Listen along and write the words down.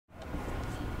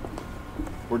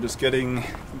We're just getting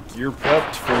gear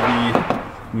prepped for the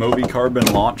MōVI Carbon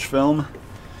launch film.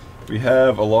 We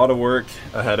have a lot of work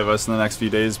ahead of us in the next few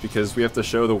days because we have to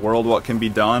show the world what can be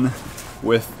done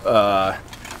with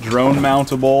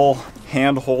drone-mountable,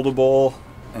 hand-holdable,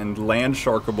 and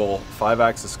land-sharkable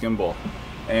 5-axis gimbal.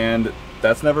 And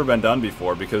that's never been done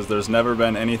before because there's never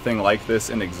been anything like this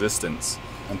in existence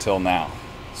until now.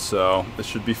 So this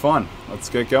should be fun. Let's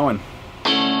get going.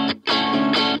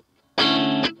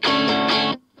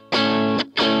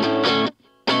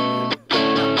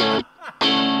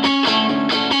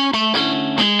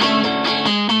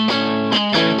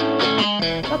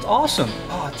 That's awesome.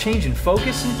 Oh, change in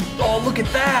focus. Oh, look at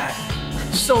that.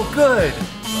 So good.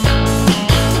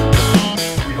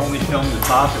 We only filmed the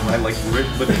top and I like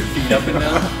lift your feet up and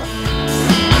down.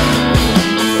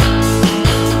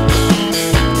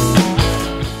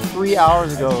 3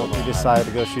 hours ago, we decided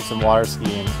to go shoot some water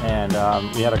skiing, and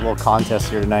we had a little contest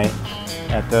here tonight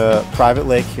at the private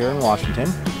lake here in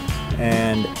Washington.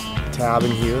 And Tab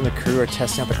and Hugh and the crew are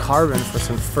testing out the Carbon for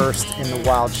some first in the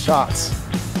wild shots.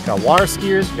 We got water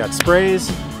skiers, we got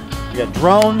sprays, we got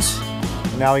drones,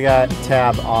 and now we got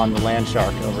Tab on the Land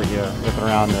Shark over here, whipping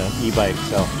around the e-bike.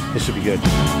 So this should be good.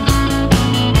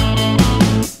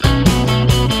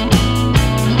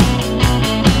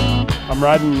 I'm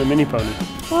riding the mini pony.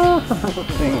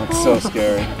 Thing looks so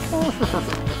scary.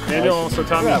 Daniel also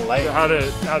taught me how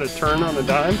to turn on a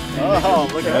dime. Oh,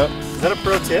 look at that. Is that a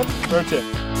pro tip? Pro tip.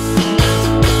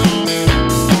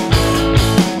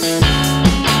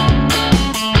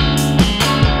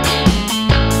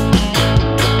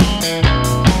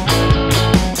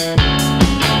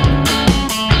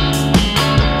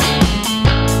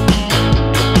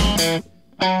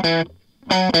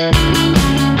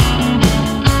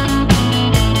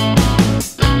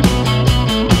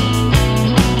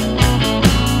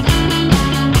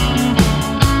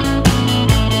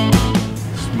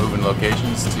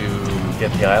 Locations to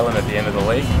get the island at the end of the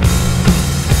lake.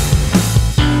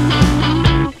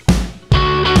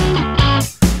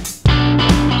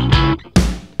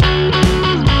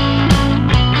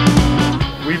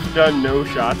 We've done no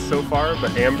shots so far,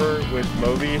 but Amber with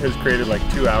MōVI has created like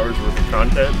 2 hours worth of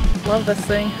content. Love this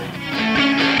thing.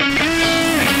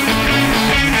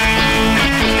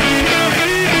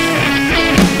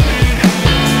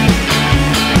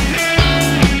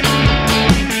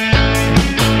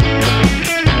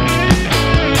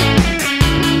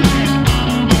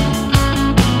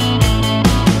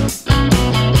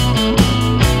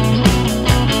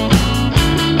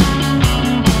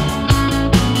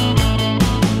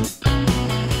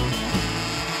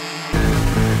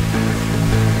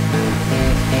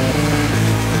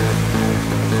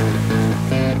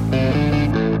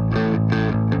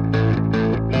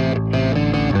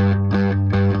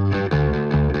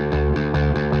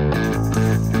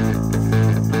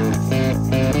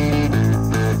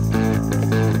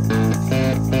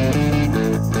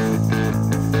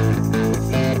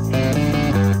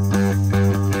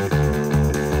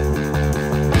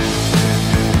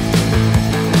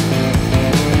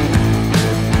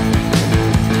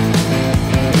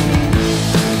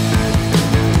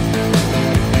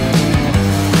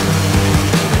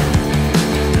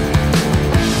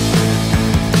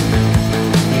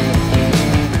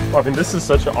 I mean, this is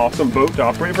such an awesome boat to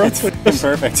operate, bro. It's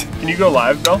perfect. Can you go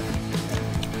live, Bill?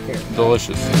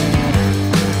 Delicious.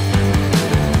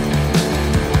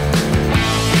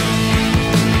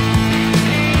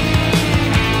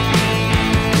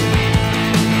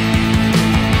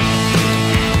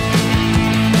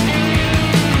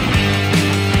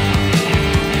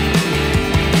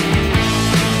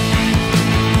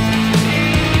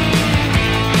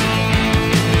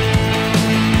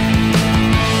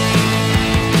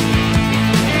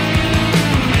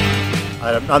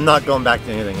 I'm not going back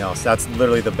to anything else. That's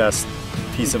literally the best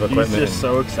piece of equipment. He's just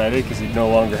so excited because he no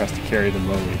longer has to carry the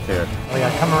MōVI. Here. We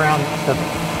gotta come around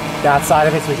that side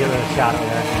of it so we get a little shot over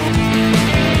there.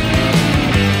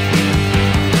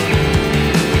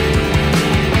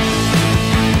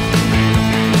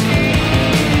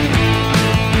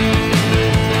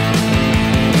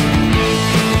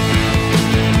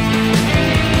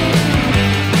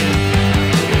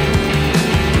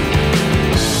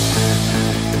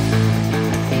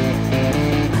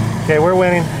 Okay, we're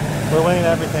winning. We're winning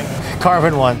everything.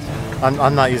 Carbon won.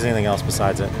 I'm not using anything else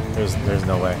besides it. There's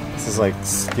no way. This is like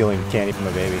stealing candy from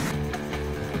a baby.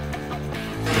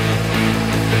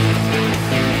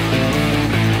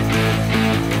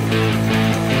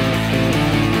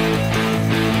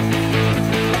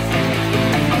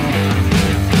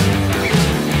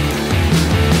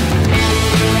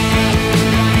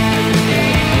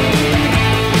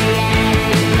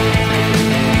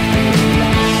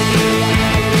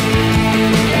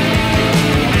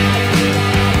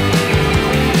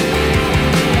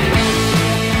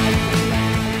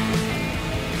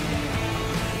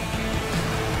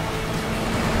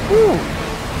 Woo!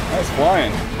 Nice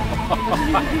flying.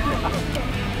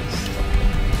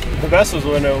 The best was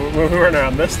when we were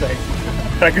around this thing.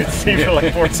 I could see for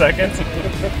like 4 seconds.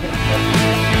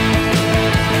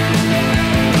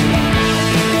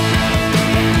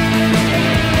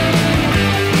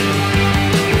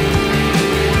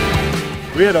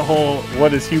 We had a whole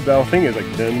 "what does Hugh Bell thing?" Is like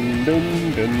dun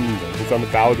dun dun dun. It's on the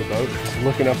bow of the boat, just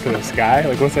looking up to the sky.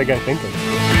 Like, what's that guy thinking?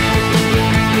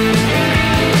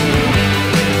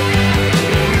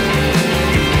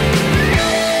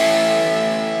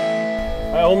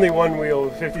 I only one wheel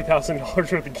with $50,000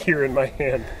 worth of gear in my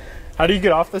hand. How do you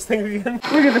get off this thing again?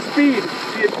 Look at the speed,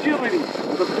 the agility,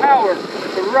 the power,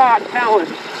 the raw talent,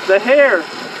 the hair,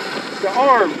 the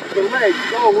arms, the legs,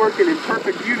 all working in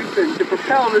perfect unison to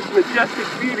propel this majestic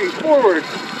beauty forward,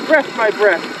 breath by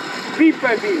breath, beat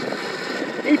by beat,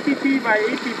 ATP by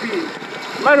ATP,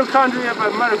 mitochondria by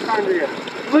mitochondria.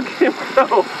 Look at him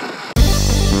go.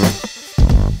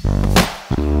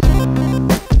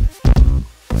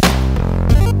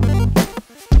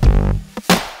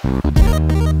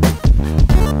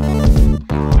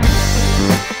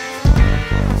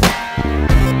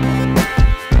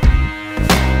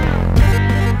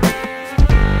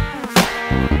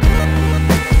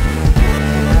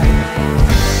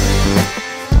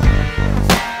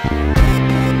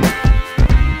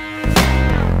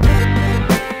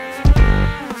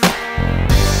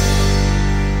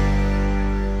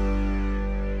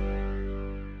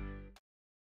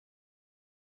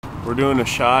 We're doing a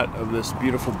shot of this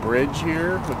beautiful bridge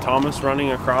here with Thomas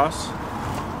running across.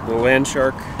 The land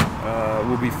shark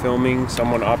will be filming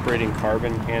someone operating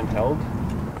Carbon handheld.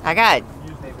 I got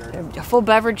a full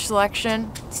beverage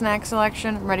selection, snack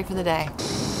selection. I'm ready for the day.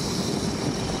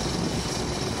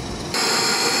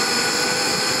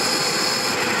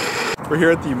 We're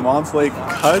here at the Mons Lake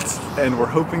Cut, and we're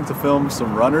hoping to film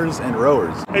some runners and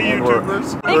rowers. Hey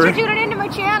YouTubers! Thanks for tuning into my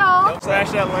channel.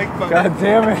 Slash that like button. God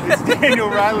damn it! It's Daniel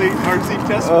Riley, RC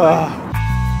Tesla.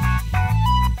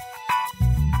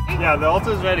 Yeah, the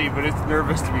Alta's ready, but it's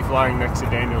nervous to be flying next to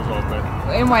Daniel's Alta.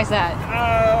 And why's that?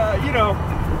 You know,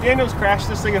 Daniel's crashed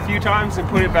this thing a few times and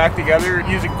put it back together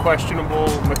using questionable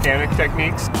mechanic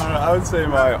techniques. I would say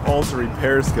my Alta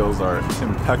repair skills are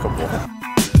impeccable.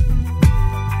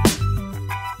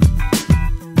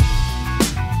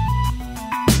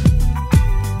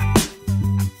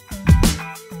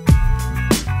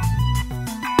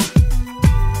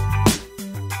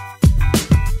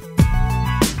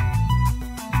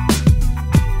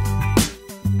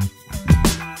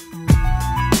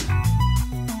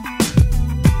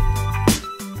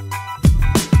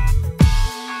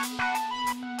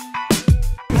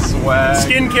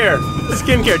 Skincare.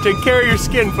 Skincare. Take care of your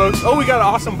skin, folks. Oh, we got an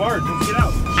awesome barge. Let's get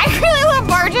out. I really love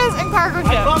barges and cargo ships.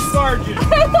 I love barges.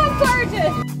 I love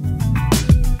barges.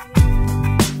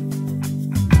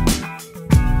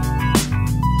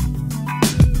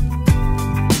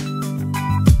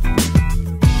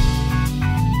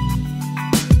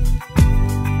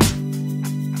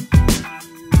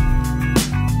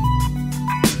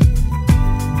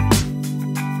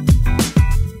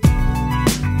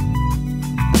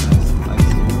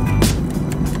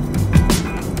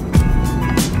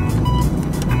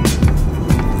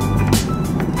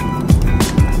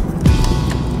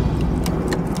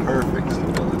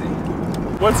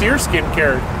 What's your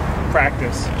skincare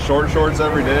practice? Short shorts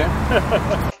every day.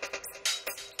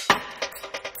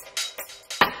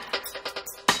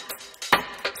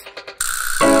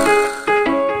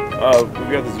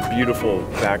 We've got this beautiful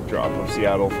backdrop of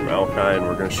Seattle from Alki.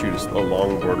 We're going to shoot a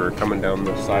longboarder coming down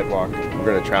the sidewalk. We're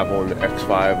going to travel into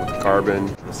X5 with the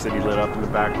Carbon. The city lit up in the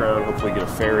background. Hopefully get a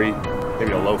ferry,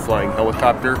 maybe a low-flying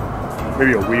helicopter,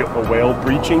 maybe a whale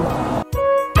breaching.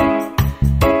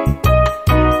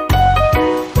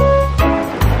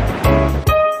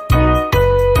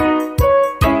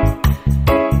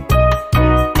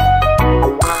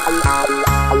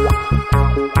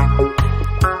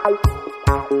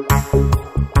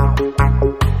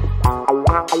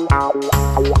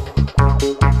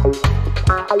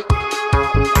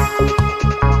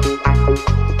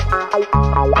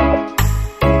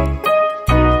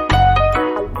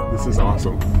 This is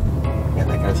awesome. Man,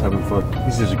 that guy's having fun.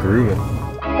 He's just grooving.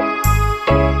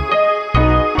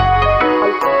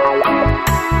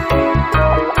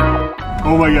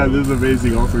 Oh my god, this is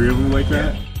amazing. All three of them like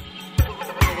that.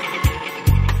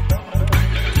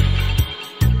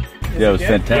 Yeah, it was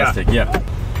fantastic. Yeah.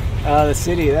 The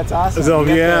city, that's awesome. So,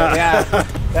 yeah. Yeah,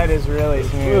 that is really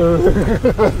smooth.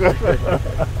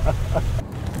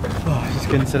 Just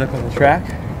getting set up on the track.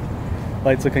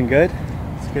 Lights looking good.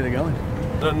 Let's get it going.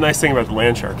 The nice thing about the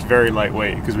Land Shark's very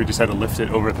lightweight because we just had to lift it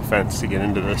over the fence to get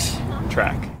into this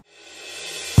track.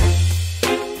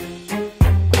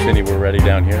 Vinny, we're ready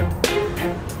down here.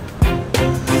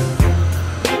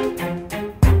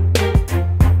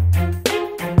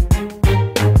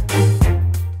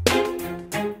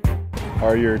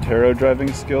 Are your tarot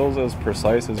driving skills as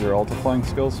precise as your altiflying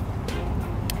skills?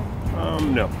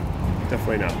 No,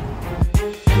 definitely not.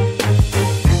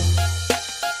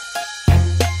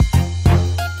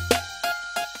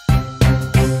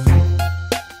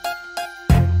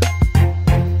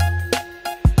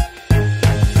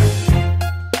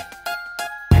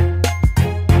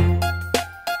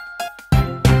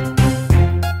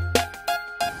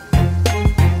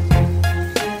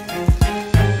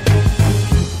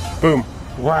 Boom.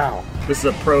 Wow. This is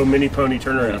a pro mini pony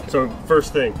turnaround. So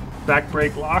first thing, back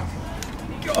brake lock.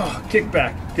 Oh, kick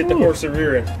back. Get the horse and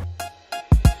rear end.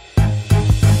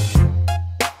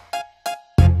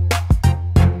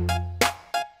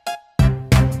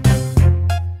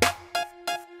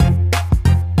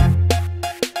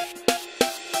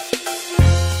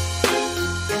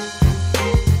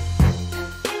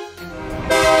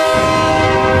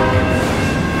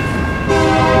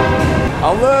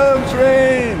 I love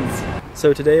trains!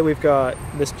 So today we've got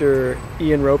Mr.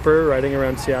 Ian Roper riding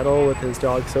around Seattle with his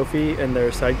dog Sophie and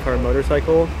their sidecar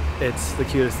motorcycle. It's the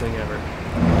cutest thing ever.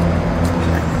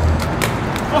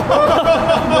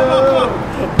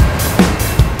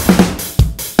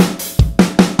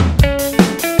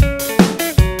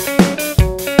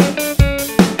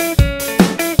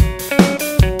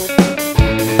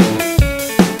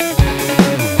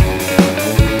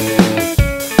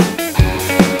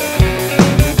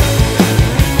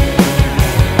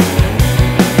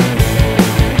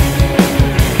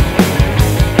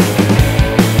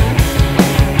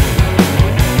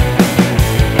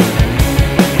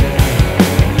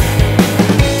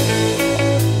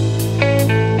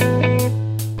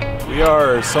 We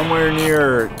are somewhere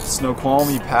near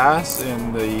Snoqualmie Pass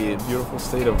in the beautiful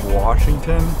state of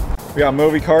Washington. We got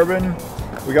MōVI Carbon,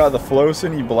 we got the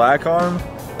Flowcine Black Arm,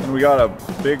 and we got a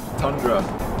big Tundra.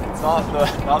 It's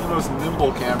not the most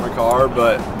nimble camera car,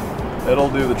 but it'll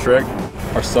do the trick.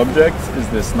 Our subject is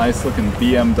this nice looking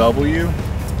BMW,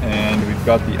 and we've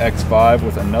got the X5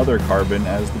 with another Carbon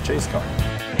as the chase car.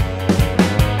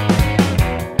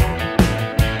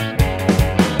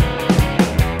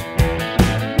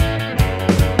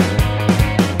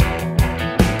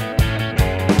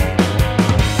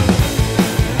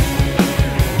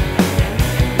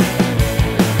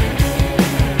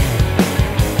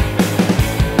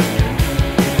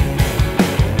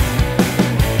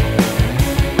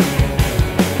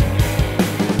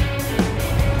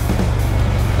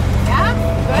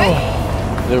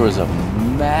 There was a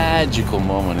magical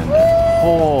moment in there.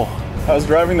 Oh, I was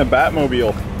driving the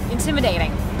Batmobile.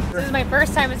 Intimidating. This is my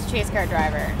first time as a chase car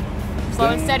driver. Slow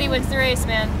and steady wins the race,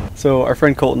 man. So our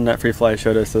friend Colton at Freefly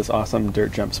showed us this awesome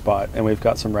dirt jump spot, and we've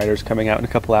got some riders coming out in a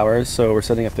couple hours. So we're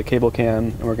setting up the cable cam,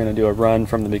 and we're going to do a run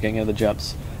from the beginning of the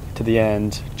jumps to the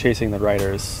end, chasing the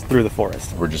riders through the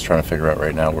forest. we're just trying to figure out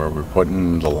right now where we're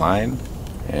putting the line.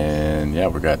 And yeah,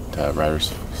 we got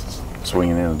riders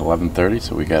swinging in at 11:30,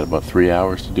 so we got about 3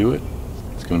 hours to do it.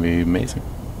 It's going to be amazing.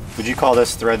 Would you call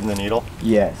this threading the needle?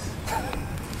 Yes.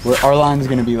 Our line's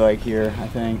gonna be like here, I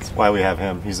think. That's why we have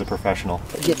him. He's a professional.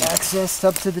 Get access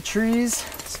up to the trees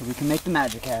so we can make the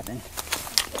magic happen.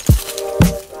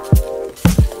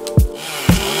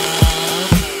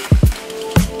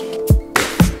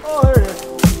 Oh, there it is.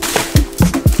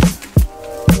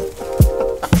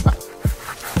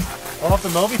 Well, if the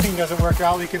MōVI thing doesn't work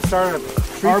out, we can start a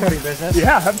tree cutting business.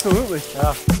 Yeah, absolutely.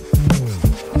 Yeah.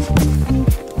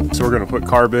 So we're going to put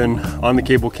Carbon on the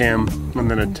cable cam and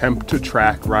then attempt to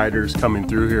track riders coming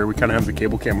through here. We kind of have the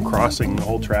cable cam crossing the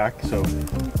whole track, so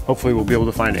hopefully we'll be able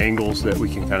to find angles that we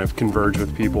can kind of converge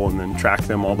with people and then track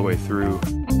them all the way through.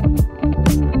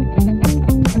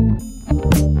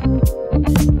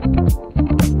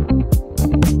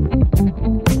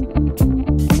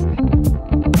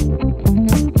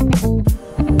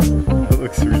 That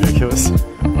looks ridiculous.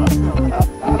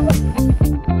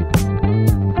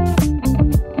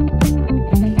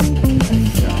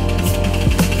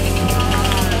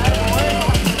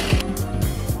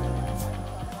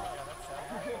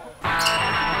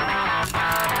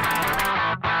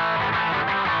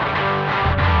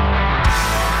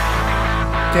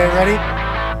 Okay, ready?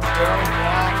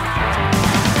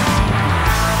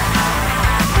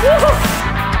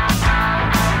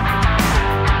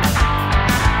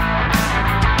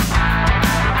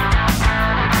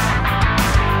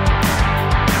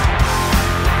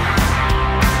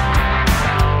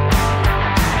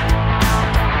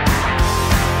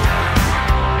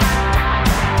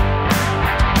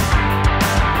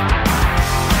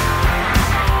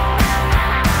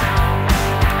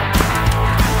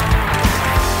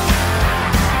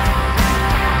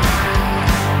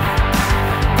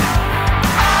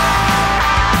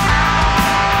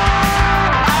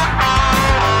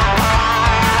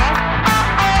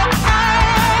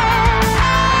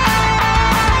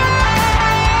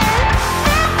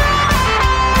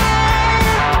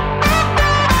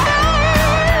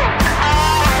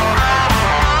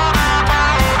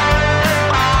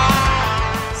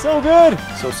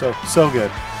 so good. So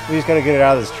good. We just gotta get it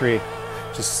out of this tree.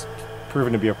 Just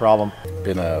proven to be a problem.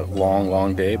 Been a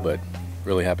long day, but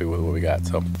really happy with what we got,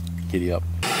 so giddy up.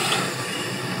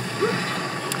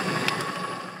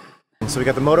 So we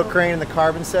got the moto crane and the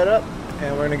carbon set up,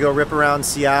 and we're gonna go rip around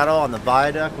Seattle on the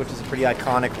viaduct, which is a pretty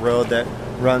iconic road that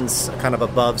runs kind of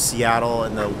above Seattle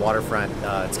and the waterfront.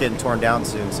 It's getting torn down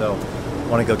soon, so I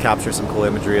want to go capture some cool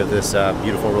imagery of this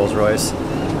beautiful Rolls Royce.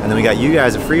 And then we got you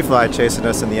guys at Freefly chasing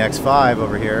us in the X5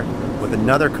 over here with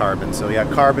another carbon. So we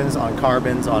got carbons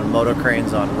on moto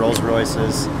cranes, on Rolls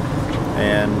Royces,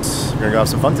 and we're gonna go have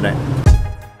some fun tonight.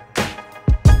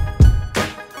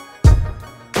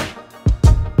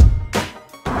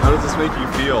 How does this make you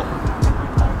feel?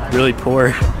 Really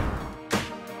poor.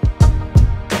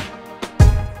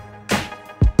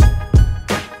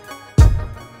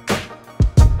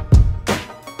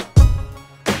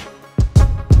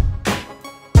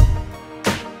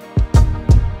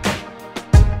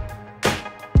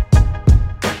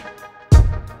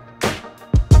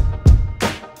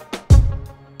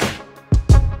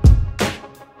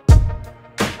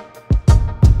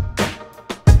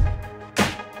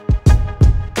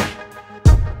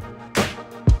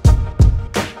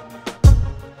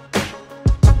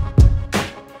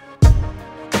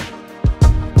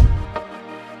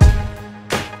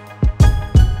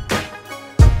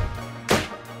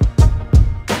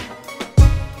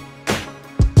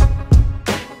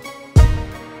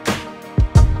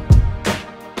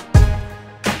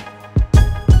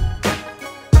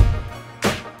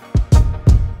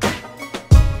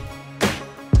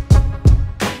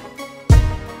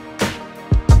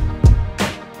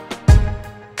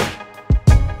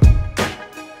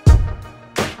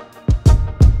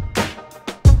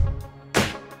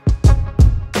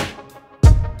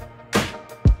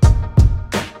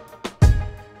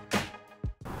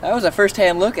 That was a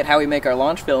first-hand look at how we make our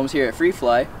launch films here at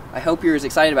Freefly. I hope you're as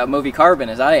excited about MōVI Carbon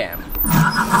as I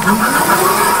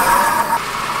am.